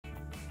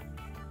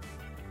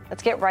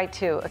Let's get right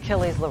to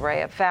Achilles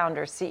Larrea,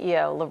 founder,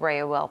 CEO,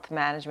 Larrea Wealth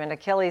Management.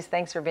 Achilles,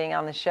 thanks for being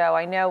on the show.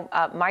 I know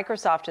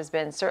Microsoft has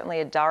been certainly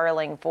a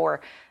darling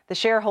for the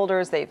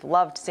shareholders. They've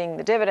loved seeing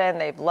the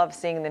dividend. They've loved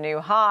seeing the new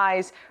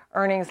highs,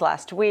 earnings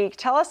last week.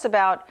 Tell us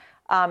about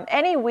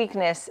any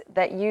weakness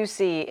that you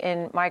see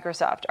in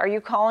Microsoft. Are you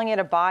calling it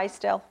a buy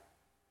still?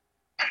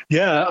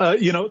 Yeah,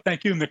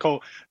 thank you,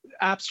 Nicole.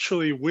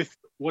 Actually, with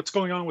what's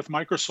going on with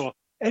Microsoft,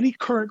 any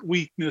current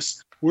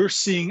weakness we're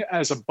seeing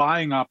as a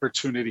buying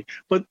opportunity.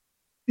 But,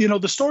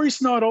 the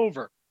story's not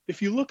over.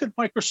 If you look at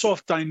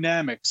Microsoft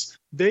Dynamics,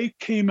 they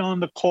came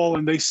on the call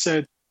and they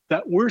said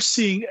that we're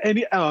seeing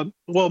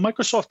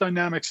Microsoft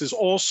Dynamics is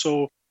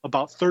also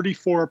about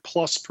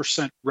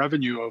 34+%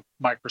 revenue of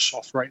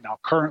Microsoft right now,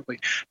 currently.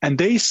 And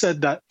they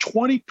said that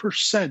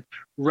 20%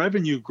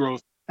 revenue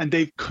growth, and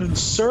they've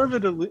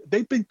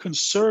been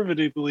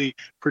conservatively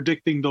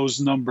predicting those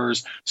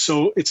numbers.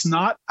 So it's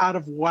not out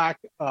of whack,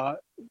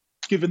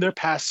 given their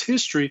past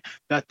history,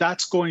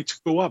 that's going to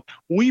go up.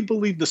 We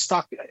believe the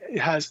stock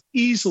has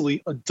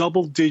easily a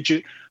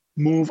double-digit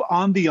move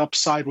on the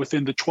upside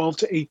within the 12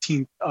 to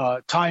 18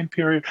 time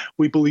period.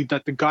 We believe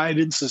that the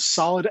guidance is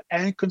solid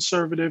and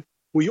conservative.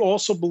 We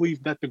also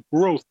believe that the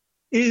growth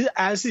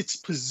as its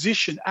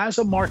position as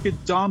a market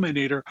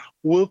dominator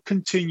will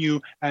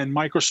continue, and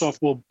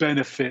Microsoft will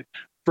benefit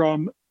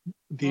from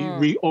the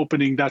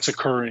reopening that's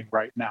occurring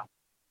right now.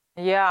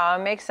 Yeah,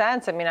 it makes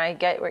sense. I mean, I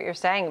get what you're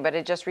saying, but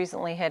it just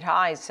recently hit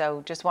highs.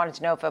 So just wanted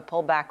to know if a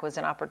pullback was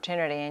an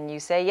opportunity. And you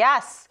say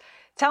yes.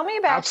 Tell me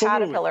about Absolutely.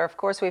 Caterpillar. Of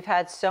course, we've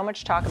had so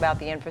much talk about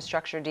the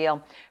infrastructure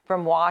deal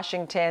from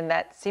Washington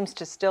that seems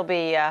to still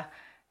be,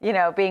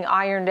 being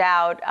ironed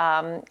out.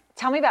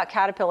 Tell me about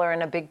Caterpillar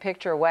in a big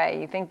picture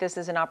way. You think this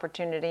is an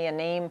opportunity, a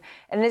name?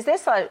 And is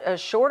this a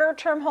shorter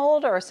term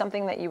hold or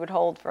something that you would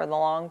hold for the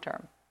long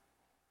term?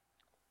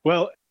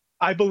 Well,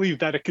 I believe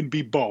that it can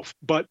be both.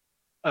 But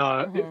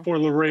for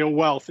Larrea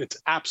Wealth, it's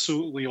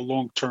absolutely a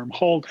long-term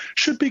hold.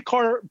 Should be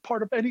part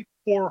of any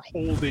core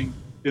holding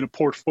in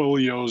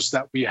portfolios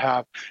that we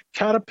have.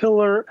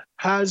 Caterpillar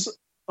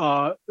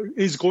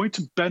is going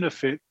to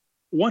benefit.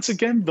 Once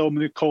again, though,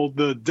 Nicole,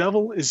 the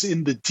devil is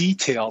in the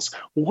details.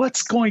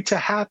 What's going to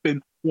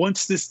happen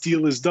once this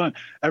deal is done?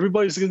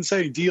 Everybody's going to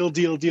say deal,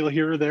 deal, deal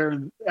here, there,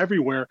 and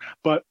everywhere,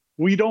 but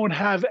we don't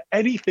have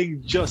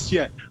anything just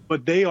yet.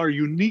 But they are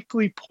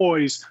uniquely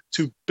poised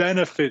to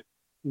benefit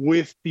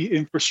with the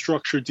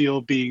infrastructure deal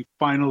being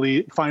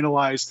finally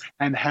finalized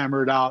and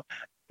hammered out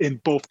in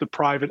both the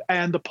private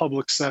and the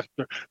public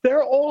sector.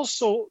 They're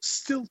also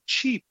still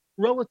cheap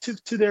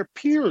relative to their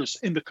peers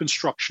in the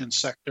construction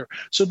sector.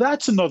 So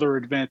that's another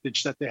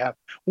advantage that they have.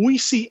 We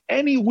see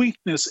any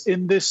weakness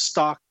in this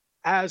stock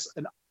as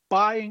an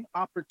buying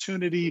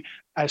opportunity.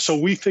 So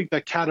we think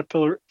that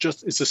Caterpillar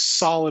just is a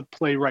solid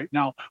play right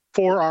now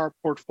for our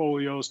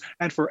portfolios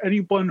and for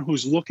anyone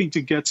who's looking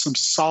to get some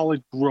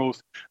solid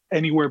growth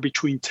anywhere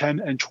between 10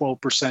 and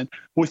 12%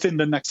 within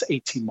the next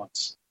 18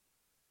 months.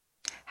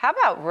 How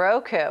about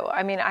Roku?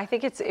 I mean, I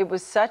think it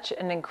was such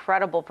an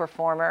incredible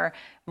performer.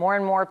 More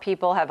and more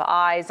people have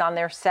eyes on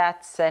their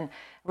sets, and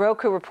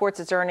Roku reports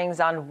its earnings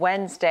on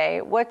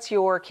Wednesday. What's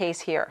your case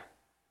here?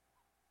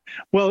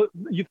 Well,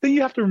 the thing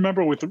you have to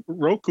remember with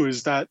Roku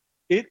is that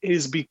it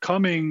is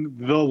becoming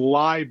the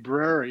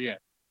librarian,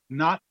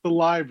 not the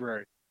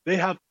library. They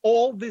have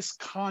all this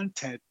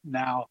content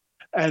now,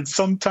 and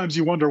sometimes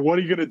you wonder, what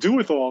are you going to do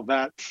with all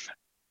that?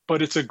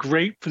 But it's a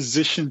great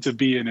position to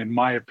be in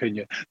my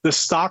opinion. The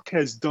stock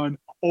has done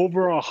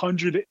over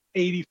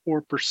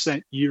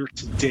 184% year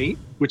to date,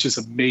 which is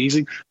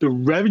amazing. The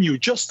revenue,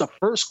 just the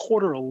first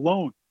quarter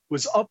alone,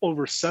 was up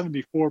over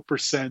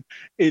 74%.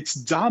 Its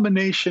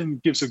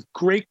domination gives a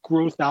great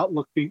growth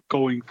outlook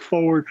going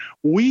forward.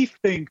 We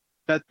think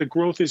that the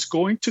growth is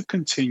going to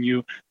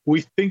continue.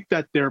 We think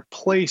that their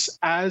place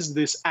as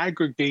this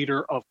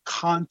aggregator of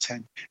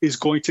content is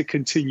going to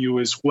continue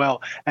as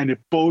well. And it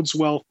bodes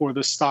well for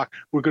the stock.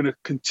 We're going to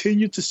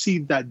continue to see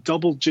that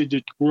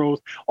double-digit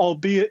growth,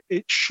 albeit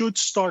it should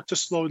start to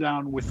slow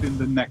down within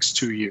the next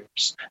 2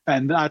 years.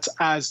 And that's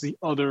as the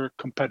other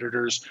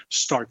competitors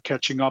start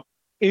catching up,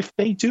 if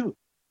they do.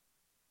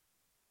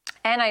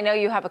 And I know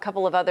you have a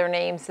couple of other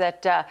names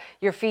that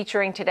you're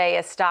featuring today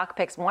as stock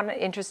picks. One,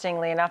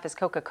 interestingly enough, is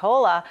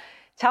Coca-Cola.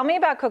 Tell me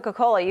about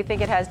Coca-Cola. You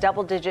think it has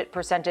double-digit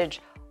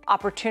percentage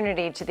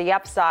opportunity to the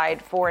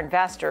upside for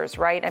investors,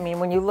 right? I mean,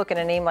 when you look at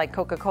a name like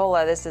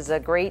Coca-Cola, this is a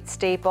great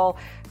staple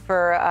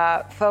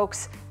for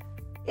folks.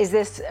 Is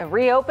this a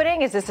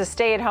reopening? Is this a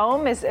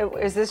stay-at-home? Is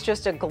this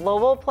just a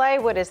global play?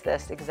 What is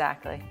this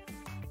exactly?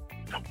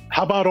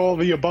 How about all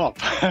the above?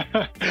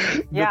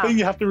 The thing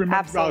you have to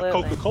remember about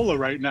Coca-Cola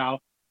right now,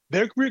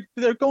 they're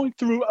going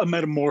through a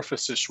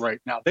metamorphosis right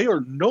now. They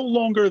are no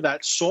longer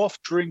that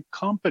soft drink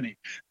company.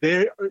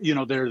 They're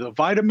the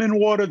vitamin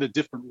water, the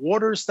different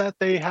waters that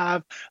they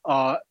have.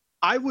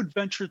 I would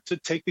venture to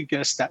take a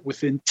guess that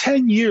within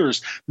 10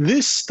 years,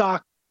 this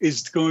stock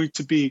is going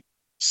to be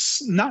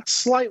not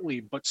slightly,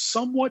 but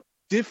somewhat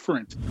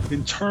different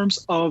in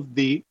terms of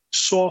the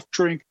soft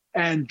drink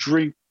and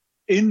drink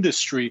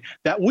industry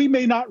that we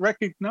may not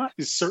recognize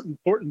certain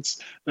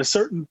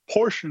certain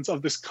portions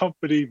of this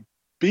company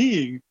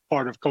being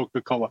part of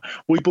Coca-Cola.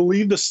 We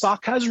believe the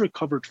stock has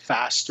recovered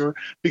faster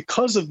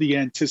because of the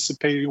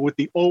anticipated with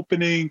the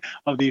opening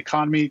of the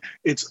economy.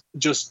 It's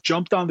just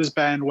jumped on this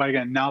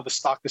bandwagon. And now the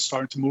stock is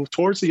starting to move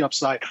towards the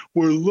upside.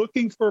 We're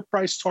looking for a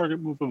price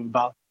target move of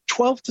about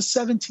 12 to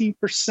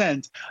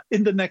 17%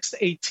 in the next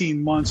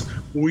 18 months.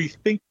 We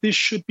think this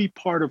should be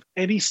part of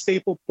any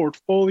staple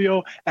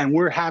portfolio, and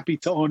we're happy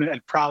to own it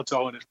and proud to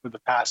own it for the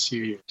past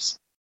few years.